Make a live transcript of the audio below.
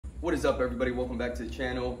What is up, everybody? Welcome back to the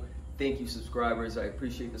channel. Thank you, subscribers. I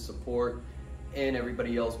appreciate the support, and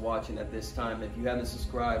everybody else watching at this time. If you haven't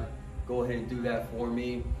subscribed, go ahead and do that for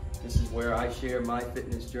me. This is where I share my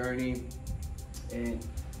fitness journey and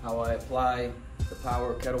how I apply the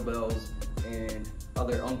power of kettlebells and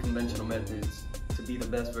other unconventional methods to be the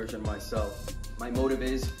best version of myself. My motive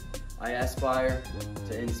is I aspire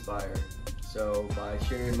to inspire. So by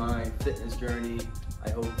sharing my fitness journey,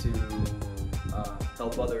 I hope to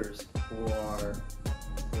help others who are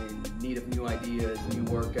in need of new ideas, new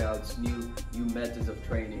workouts, new methods of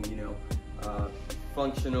training,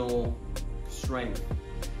 functional strength.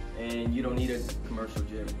 And you don't need a commercial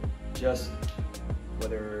gym. Just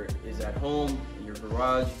whether it's at home, in your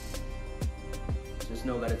garage, just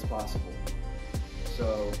know that it's possible.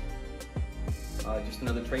 So just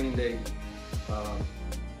another training day.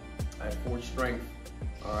 I have forged strength.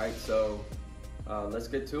 All right, so let's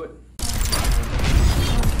get to it.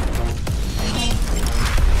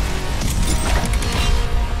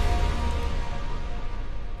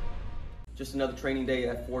 Just another training day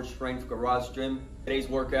at Forged Strength Garage Gym. Today's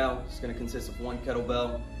workout is going to consist of 1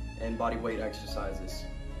 kettlebell and body weight exercises.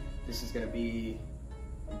 This is going to be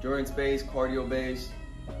endurance based, cardio based,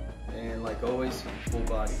 and like always, full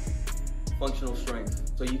body. Functional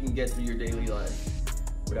strength, so you can get through your daily life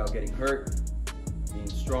without getting hurt, being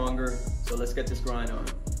stronger. So let's get this grind on.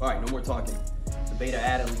 All right, no more talking. The beta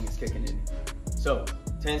adrenaline is kicking in. So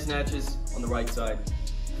 10 snatches on the right side,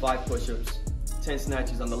 5 push-ups, 10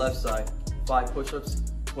 snatches on the left side, 5 push-ups,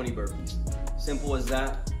 20 burpees. Simple as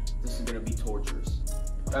that. This is gonna be torturous.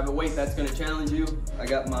 If I have a weight that's gonna challenge you, I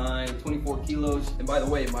got my 24 kilos. And by the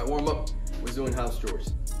way, my warm-up was doing house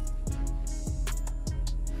chores.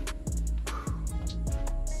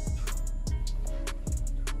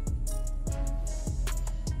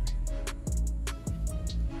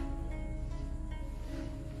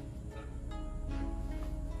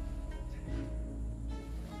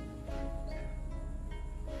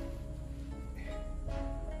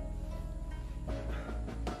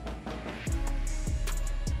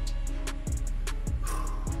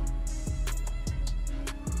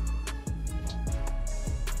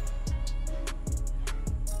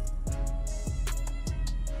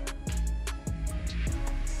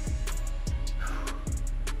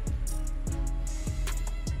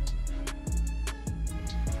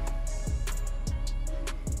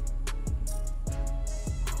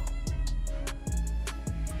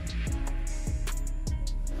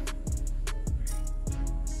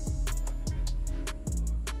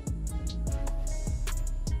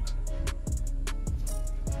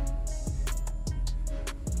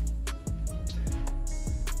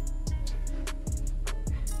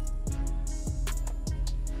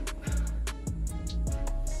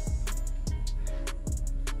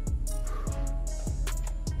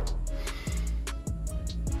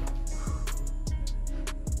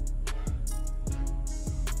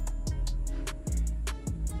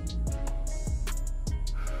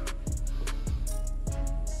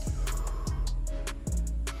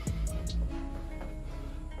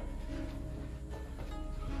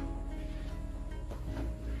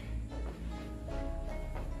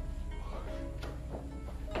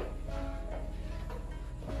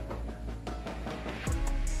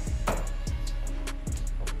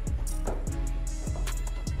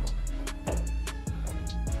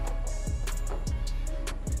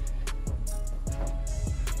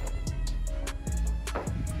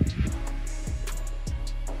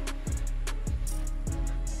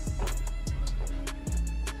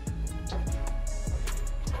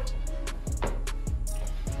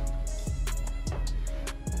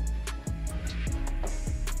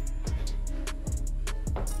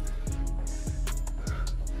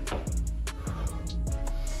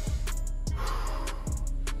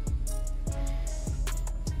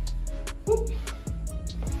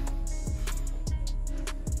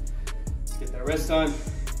 Rest time.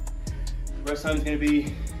 Rest time is going to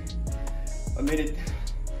be a minute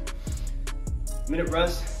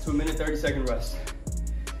rest to a minute 30-second rest.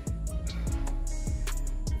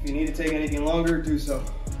 If you need to take anything longer, do so.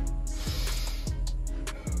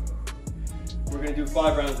 We're going to do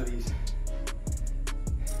 5 rounds of these.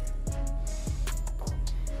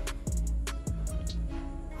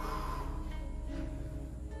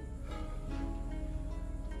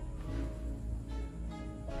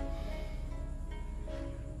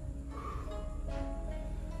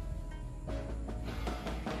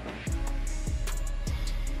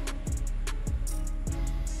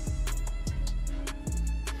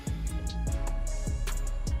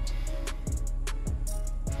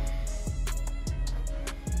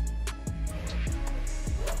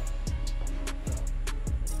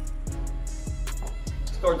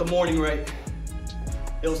 Start the morning right.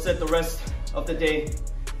 It'll set the rest of the day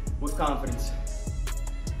with confidence.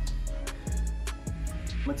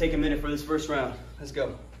 I'm gonna take a minute for this first round. Let's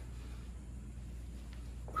go.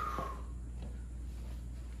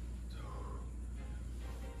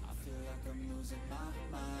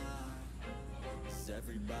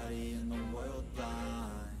 Everybody in the world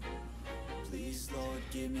blind? Please, Lord,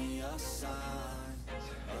 give me a sign,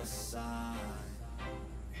 a sign.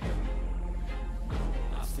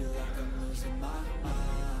 I feel like I'm losing my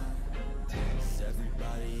mind. Is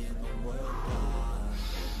everybody in the world blind?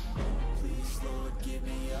 Please, Lord, give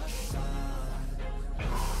me a sign, a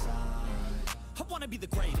sign. I wanna be the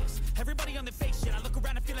greatest. Everybody on the fake shit. I look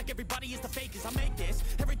around and feel like everybody is the fakest. I make this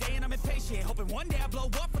every day and I'm impatient, hoping one day I blow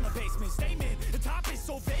up from the basement. Statement, the top is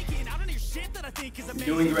so vacant. I don't hear shit that I think is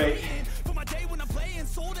amazing. Doing great. For my day when I'm playing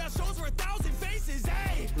sold out shows for 1,000 faces.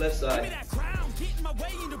 Hey, left side. Give me that crown, get in my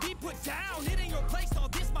way and to be put down. It ain't your place, all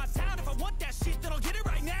this my town. If I want that shit, then I'll get it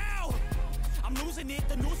right now. I'm losing it,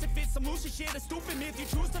 the noose it fits. I'm losing shit, a stupid myth. You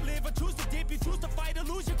choose to live or choose to dip. You choose to fight or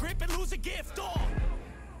lose your grip and lose a gift. Oh,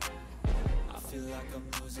 I feel like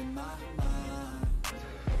I'm losing my mind.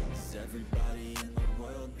 Is everybody in the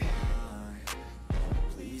world blind?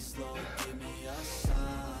 Please, Lord, give me a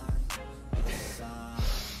sign, a sign.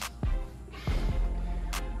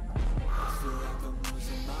 I feel like I'm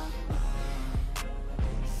losing my mind.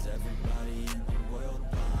 Is everybody in the world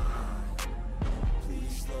blind?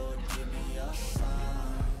 Please, Lord, give me a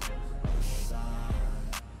sign, a sign.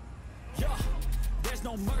 Yeah. There's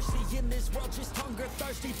no mercy in this world, just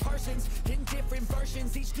hunger-thirsty persons in different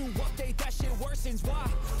versions. Each new update, that shit worsens. Why?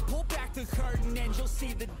 Pull back the curtain and you'll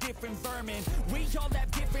see the different vermin. We all have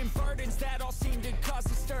different burdens that all seem to cause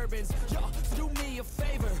disturbance. Yo, do me a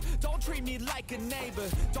favor, don't treat me like a neighbor.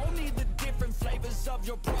 Don't need the different flavors of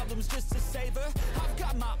your problems just to savor. I've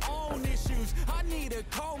got my own issues, I need a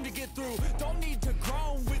comb to get through. Don't need to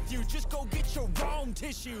groan with you, just go get your own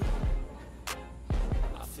tissue.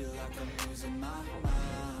 I feel like I'm losing my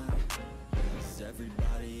mind. Is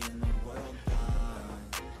everybody in the world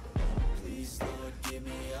blind? Please, Lord, give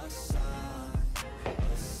me a sign,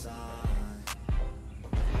 a sign.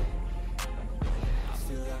 I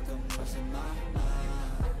feel like I'm losing my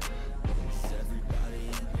mind. Is everybody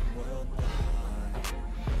in the world blind?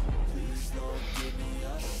 Please, Lord, give me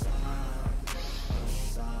a sign, a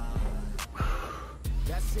sign.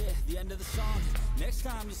 That's it, the end of the song. Next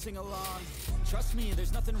time you sing along. Trust me,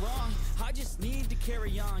 there's nothing wrong. I just need to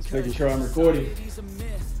carry on. Making sure I'm recording. Society's a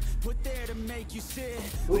myth put there to make you sit.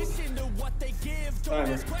 Listen to what they give. Don't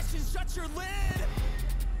ask questions, shut your lid.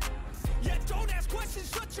 Yeah, don't ask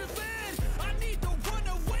questions, shut your lid. I need to run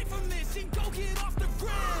away from this and go get off the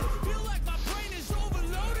grid. Feel like my brain is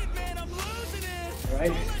overloaded, man, I'm losing it. Right.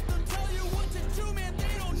 Don't let them tell you what to do, man,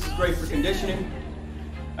 they don't know. This is great for conditioning.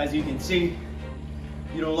 As you can see,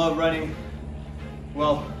 you don't love running.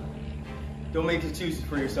 Well, don't make excuses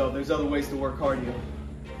for yourself. There's other ways to work cardio.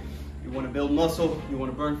 You want to build muscle, you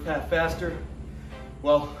want to burn fat faster.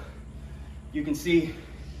 Well, you can see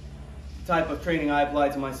the type of training I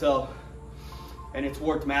applied to myself, and it's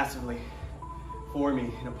worked massively for me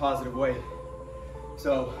in a positive way.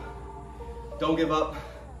 So don't give up,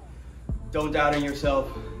 don't doubt in yourself,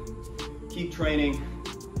 keep training,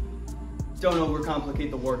 don't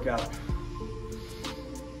overcomplicate the workout.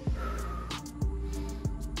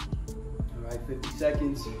 50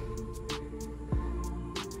 seconds,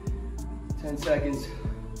 10 seconds.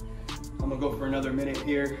 I'm gonna go for another minute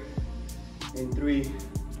here in 3,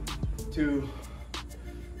 2,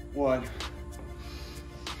 1.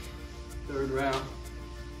 Third round.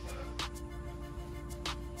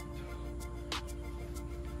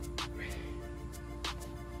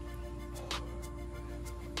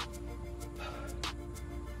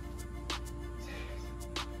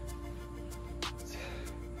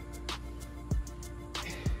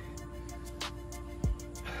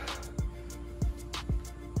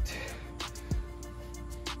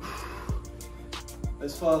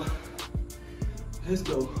 Let's fall. Let's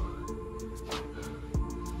go.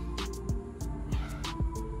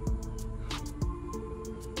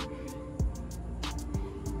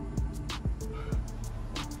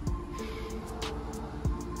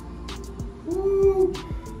 Woo.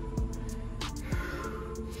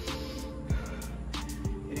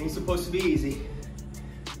 It ain't supposed to be easy.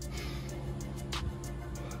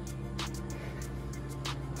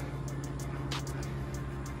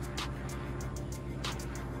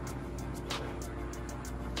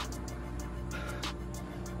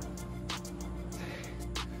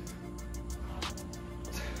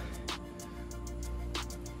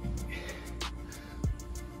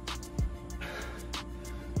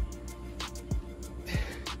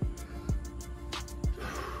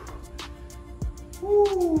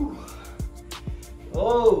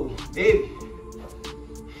 Oh, baby.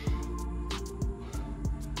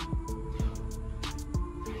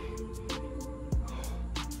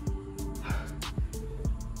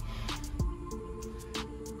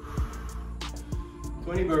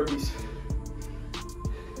 Burpees.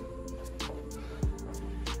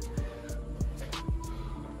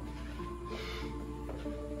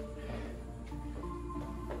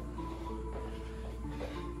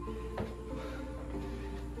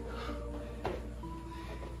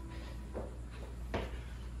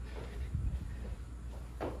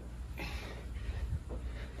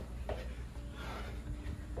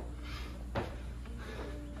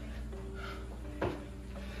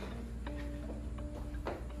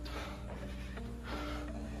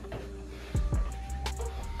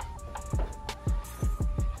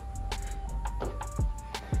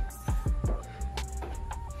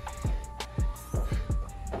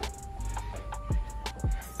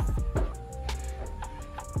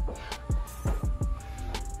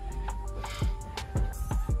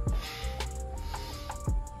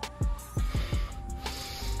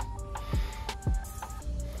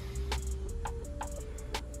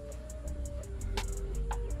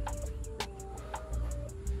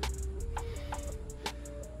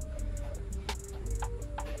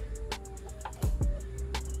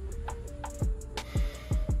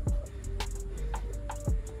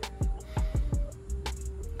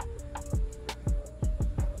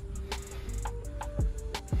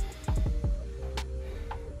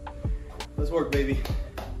 Let's work, baby.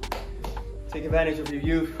 Take advantage of your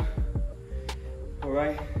youth, all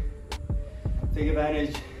right? Take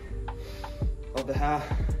advantage of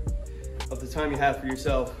the time you have for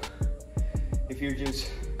yourself. If you're just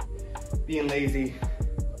being lazy,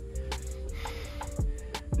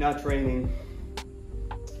 not training,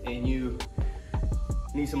 and you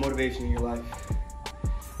need some motivation in your life,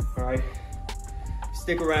 all right?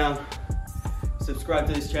 Stick around, subscribe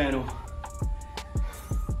to this channel.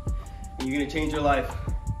 You're gonna change your life.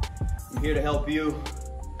 I'm here to help you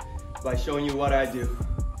by showing you what I do,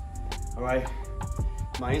 all right?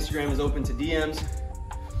 My Instagram is open to DMs.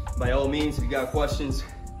 By all means, if you got questions,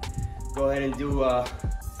 go ahead and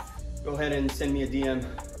send me a DM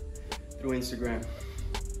through Instagram.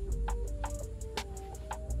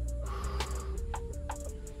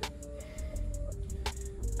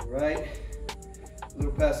 All right, a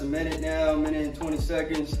little past a minute now, a minute and 20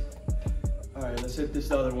 seconds. All right, let's hit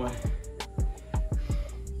this other one.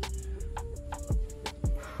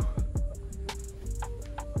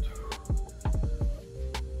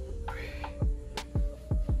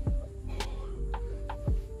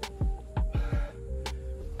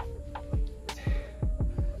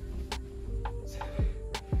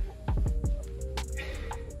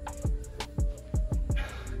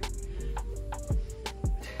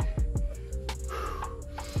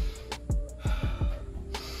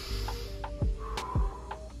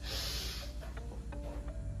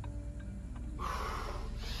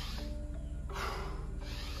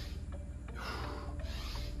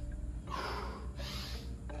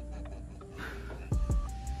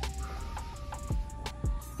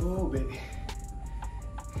 Oh, baby.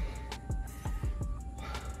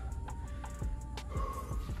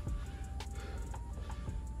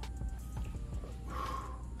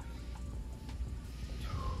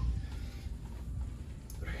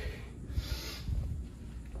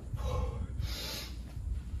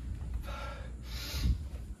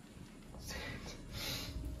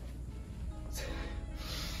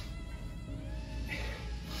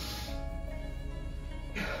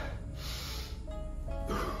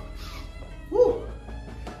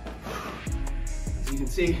 You can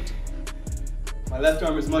see my left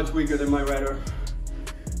arm is much weaker than my right arm,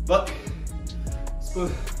 but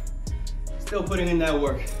still putting in that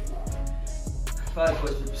work. 5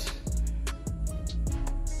 push-ups.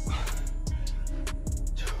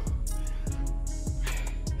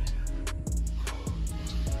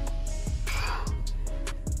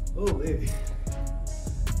 Oh, baby.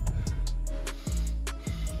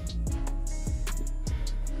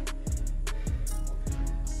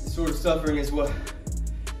 This sort of suffering is what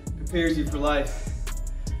prepares you for life,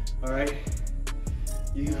 all right?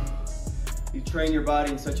 You train your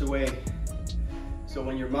body in such a way so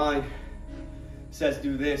when your mind says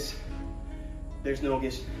do this, there's no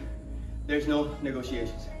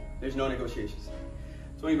negotiations. There's no negotiations.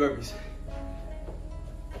 20 burpees.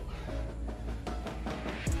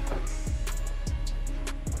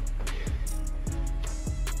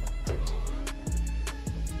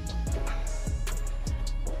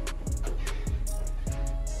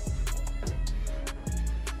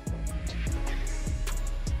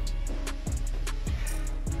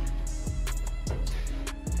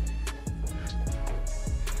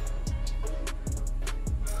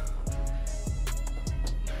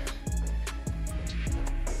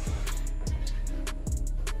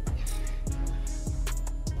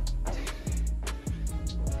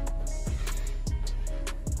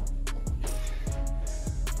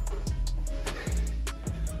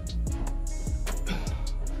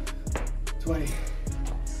 20.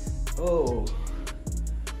 Oh.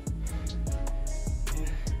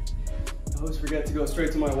 I always forget to go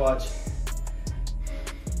straight to my watch.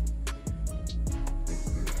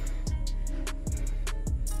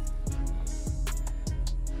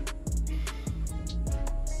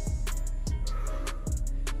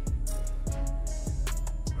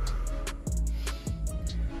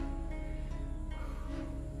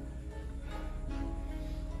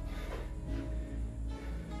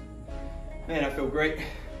 Man, I feel great.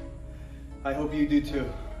 I hope you do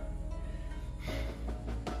too.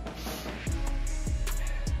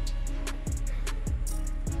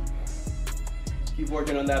 Keep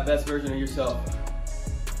working on that best version of yourself.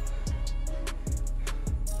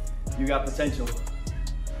 You got potential.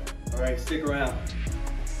 All right, stick around.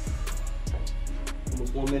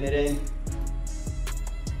 Almost 1 minute in.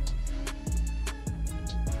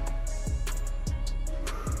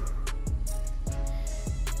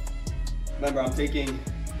 Remember, I'm taking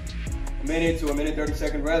a minute to a minute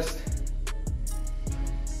 30-second rest.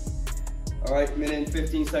 All right, minute and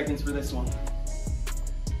 15 seconds for this one.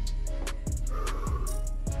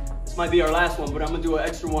 This might be our last one, but I'm gonna do an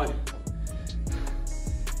extra one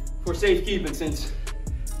for safekeeping since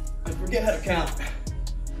I forget how to count.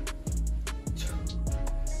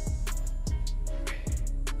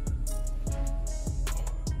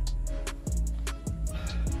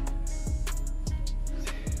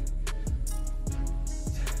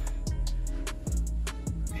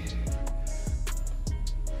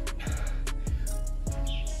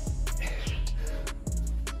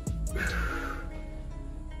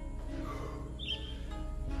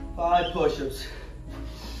 5 push-ups.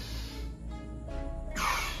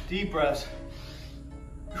 Deep breaths.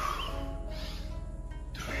 3.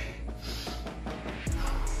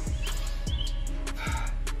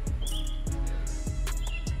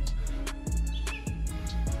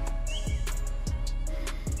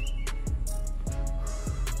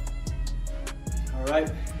 All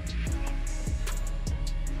right.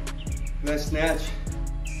 Let's snatch.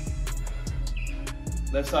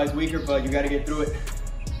 Left side's weaker, but you got to get through it.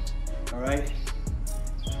 All right.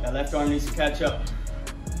 That left arm needs to catch up.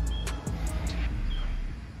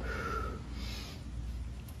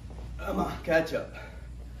 Come on, catch up.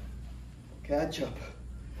 Catch up.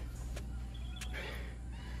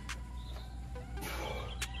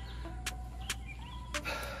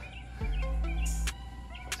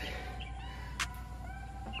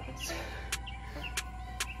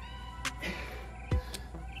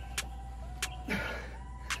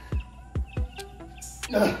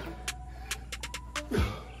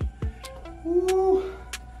 Woo,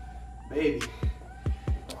 baby.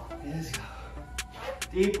 Let's go.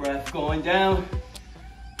 Deep breath going down.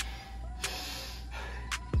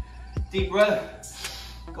 Deep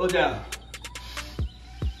breath, go down.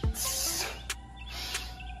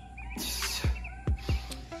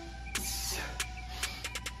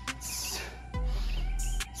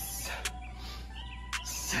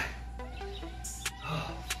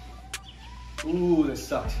 Ooh, this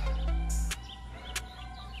sucks.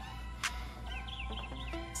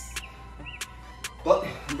 But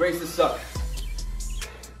embrace the suck.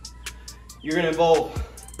 You're gonna evolve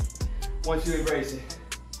once you embrace it.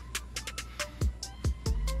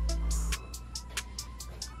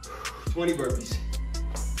 20 burpees.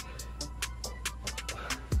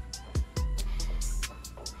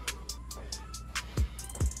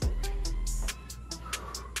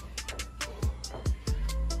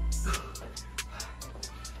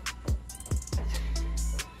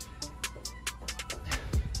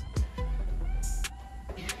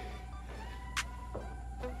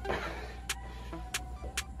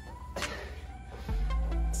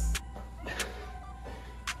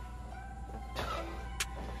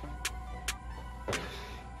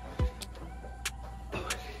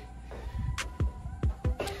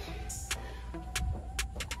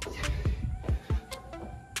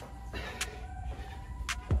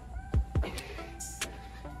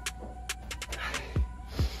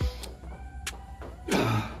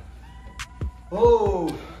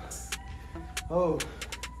 Oh, oh.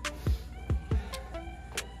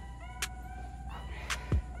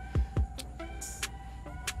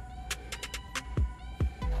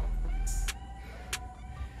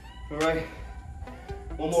 All right,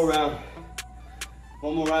 one more round.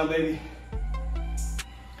 One more round, baby.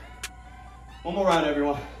 One more round,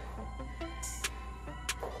 everyone.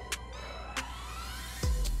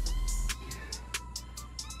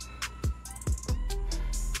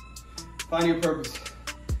 Find your purpose.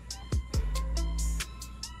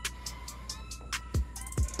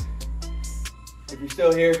 If you're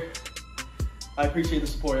still here, I appreciate the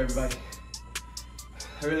support, everybody.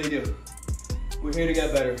 I really do. We're here to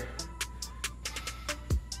get better.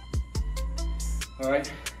 All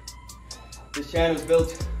right? This channel is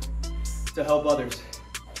built to help others.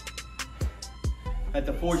 At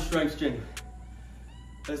the Forged Strength Gym.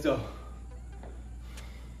 Let's go.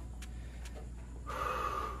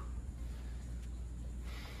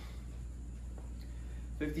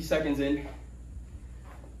 "50 seconds in.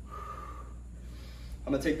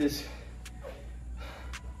 I'm gonna take this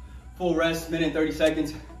full rest, minute and 30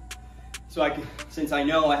 seconds, so I can, since I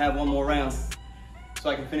know I have one more round, so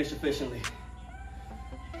I can finish efficiently.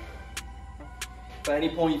 If at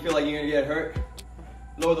any point you feel like you're gonna get hurt,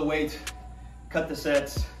 lower the weights, cut the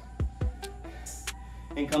sets,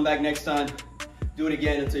 and come back next time. Do it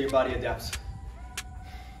again until your body adapts.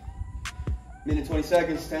 Minute 20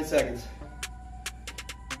 seconds, 10 seconds.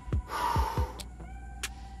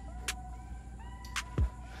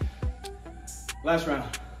 Last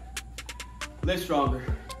round. Lift stronger.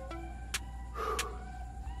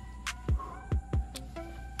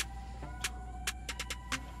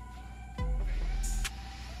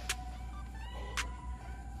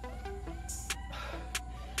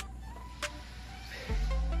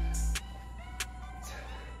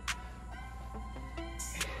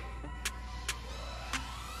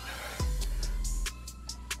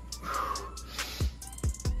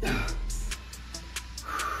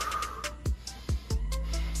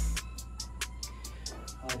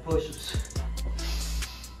 Push-ups.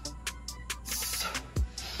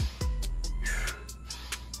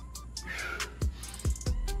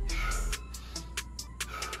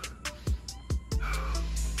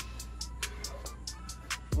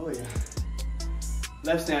 Oh yeah.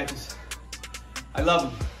 Left snatches. I love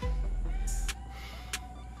them.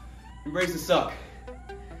 Embrace the suck.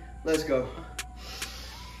 Let's go.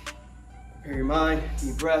 Prepare your mind,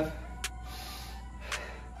 deep breath,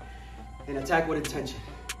 and attack with intention.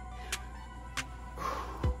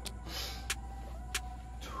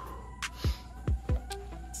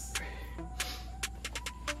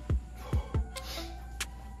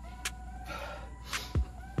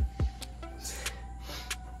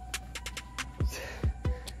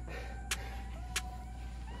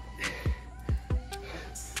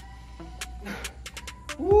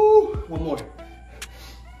 Woo! One more.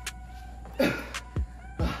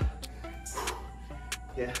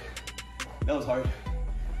 Yeah, that was hard,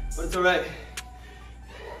 but it's all right.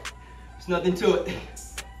 There's nothing to it.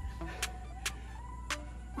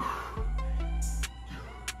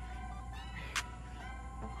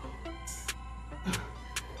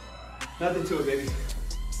 Nothing to it, baby.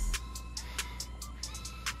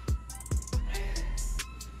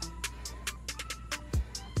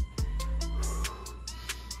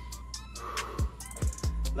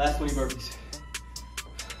 Last 20 burpees.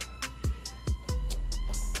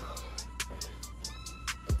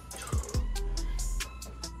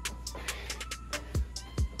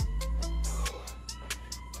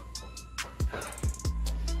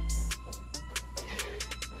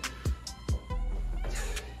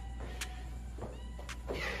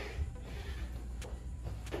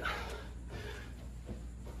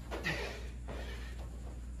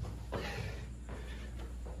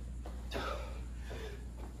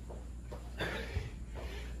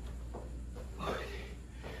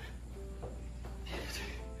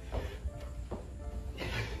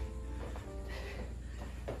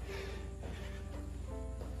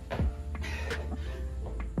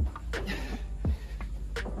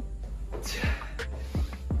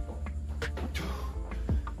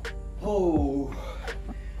 Oh,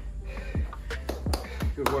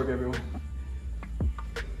 good work, everyone.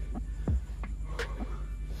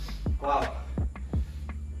 Wow.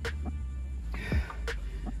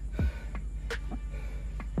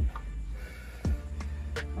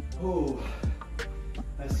 Oh,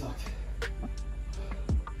 that sucked.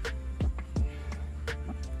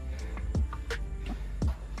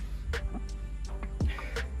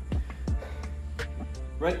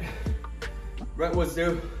 Rent was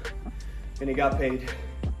due, and he got paid.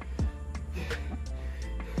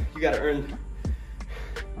 You gotta earn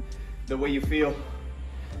the way you feel.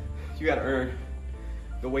 You gotta earn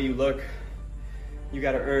the way you look. You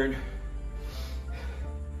gotta earn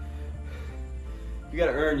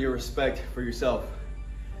your respect for yourself,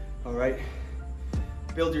 all right?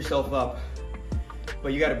 Build yourself up,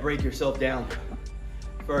 but you gotta break yourself down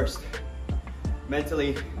first.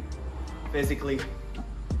 Mentally, physically,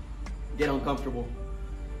 get uncomfortable.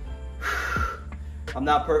 I'm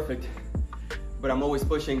not perfect, but I'm always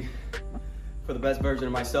pushing for the best version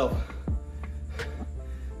of myself.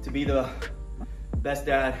 To be the best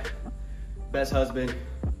dad, best husband,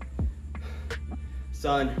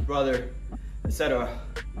 son, brother, etc.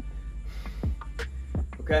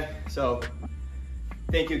 Okay, so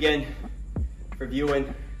thank you again for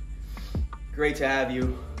viewing. Great to have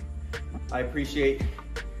you. I appreciate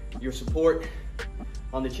your support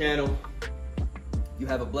on the channel. You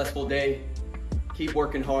have a blissful day. Keep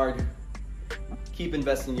working hard. Keep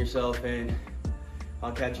investing in yourself, and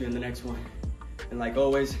I'll catch you in the next one. And like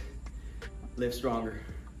always, live stronger.